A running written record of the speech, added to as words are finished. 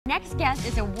Next guest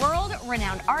is a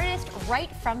world-renowned artist right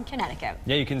from Connecticut.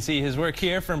 Yeah, you can see his work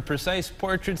here, from precise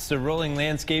portraits to rolling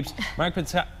landscapes. Marc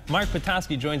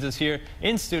Potocsky joins us here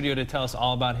in studio to tell us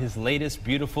all about his latest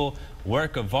beautiful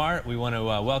work of art. We want to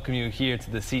welcome you here to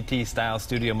the CT Style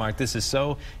Studio. Marc, this is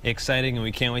so exciting, and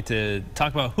we can't wait to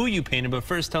talk about who you painted. But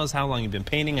first, tell us how long you've been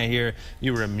painting. I hear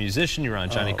you were a musician. You were on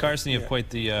Johnny Carson. You have quite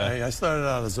the... I started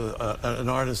out as an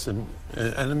artist and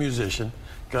a musician.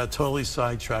 Got totally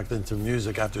sidetracked into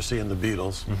music after seeing the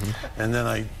Beatles. And then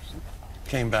I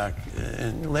came back,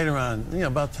 and later on,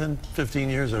 about 10, 15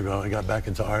 years ago, I got back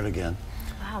into art again.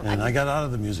 Wow. And I got out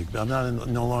of the music. I'm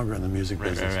no longer in the music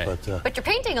business. Right. But you're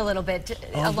painting a little bit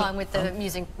along with the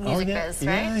music biz,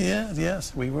 right?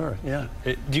 Yes, we were, yeah.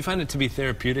 Do you find it to be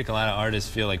therapeutic? A lot of artists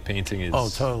feel like painting is... Oh,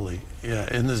 totally.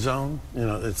 Yeah, in the zone,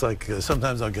 it's like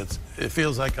sometimes it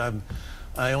feels like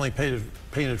I only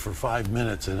painted for 5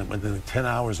 minutes, and within 10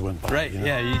 hours went by. Right,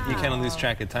 yeah, you kind of lose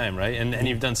track of time, right? And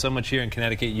you've done so much here in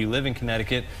Connecticut. You live in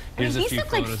Connecticut. Here's a few these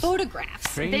look like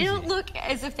photographs. Crazy. They don't look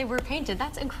as if they were painted.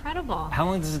 That's incredible. How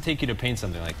long does it take you to paint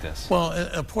something like this? Well,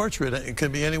 a portrait, it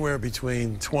could be anywhere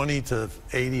between 20 to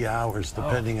 80 hours,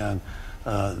 depending on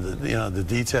the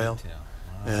detail.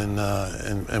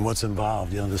 And what's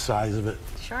involved, the size of it.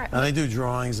 Sure. And I do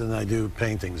drawings and I do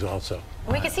paintings also.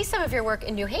 We can see some of your work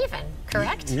in New Haven,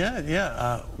 correct?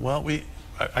 Yeah. Well,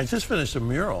 I just finished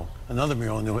another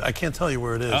mural. I can't tell you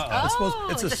where it is.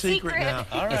 It's a secret now.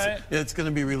 All right. It's going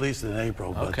to be released in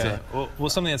April. Okay. Well,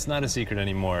 something that's not a secret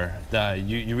anymore.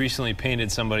 You recently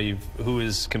painted somebody who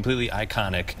is completely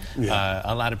iconic. Yeah.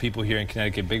 A lot of people here in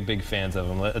Connecticut, big fans of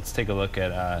him. Let's take a look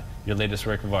at your latest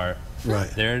work of art.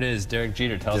 Right. There it is, Derek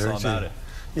Jeter. Tell us all about it.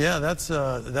 Yeah,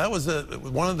 that was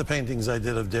one of the paintings I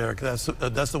did of Derek. That's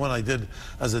the one I did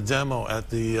as a demo at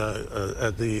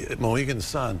the Mohegan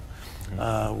Sun.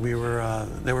 They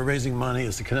were raising money.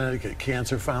 It's the Connecticut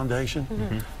Cancer Foundation,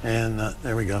 and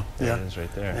there we go. There it is,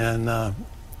 right there. And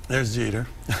there's Jeter.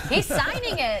 He's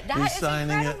signing it. That is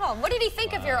incredible. What did he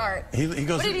think of your art? He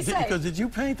goes, what did he say? He goes, did you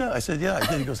paint that? I said, yeah, I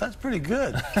did. He goes, that's pretty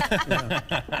good.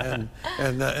 And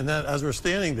then as we're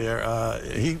standing there,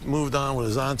 he moved on with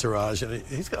his entourage, and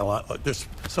he's got a lot. There's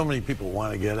so many people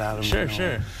want to get at him.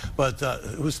 Sure. But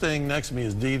who's staying next to me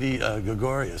is Didi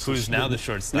Gregorius, who's now the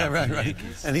shortstop. Yeah, right.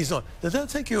 And he's like, did that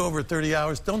take you over 30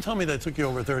 hours? Don't tell me that took you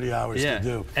over 30 hours to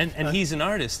do. And he's an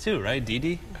artist too, right,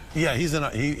 Didi? Yeah,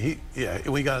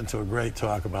 we got into a great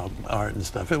talk about art and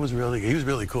stuff. He was a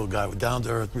really cool guy, down to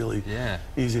earth, really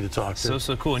easy to talk to.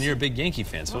 So cool, and you're a big Yankee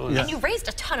fan. So and you raised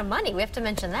a ton of money. We have to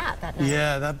mention that night.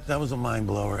 Yeah, that was a mind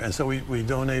blower. And so we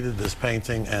donated this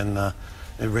painting, and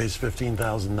it raised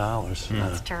 $15,000.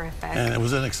 That's terrific. And it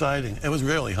was it was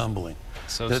really humbling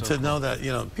to know that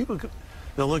people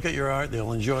they'll look at your art,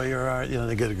 they'll enjoy your art,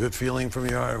 they get a good feeling from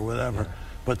your art or whatever. Yeah.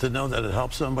 But to know that it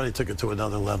helped somebody took it to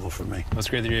another level for me. It's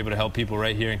great that you're able to help people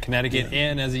right here in Connecticut,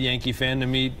 and as a Yankee fan to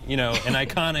meet, an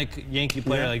iconic Yankee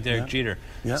player like Derek Jeter.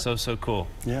 Yeah. So cool.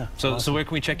 Yeah. So where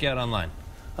can we check you out online?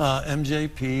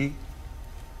 MJPFO.com.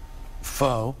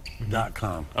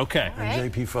 Okay.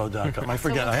 MJPFO.com. I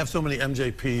forget. I have so many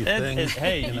MJP things.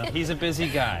 Hey, he's a busy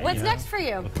guy. What's next for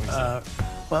you?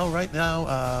 Well, right now,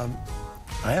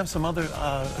 I have some other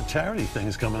charity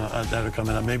things that are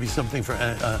coming up. Maybe something for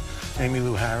Amy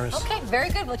Lou Harris. Okay, very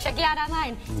good. We'll check you out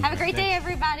online. Have a great day,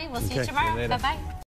 everybody. We'll see you tomorrow. Bye-bye.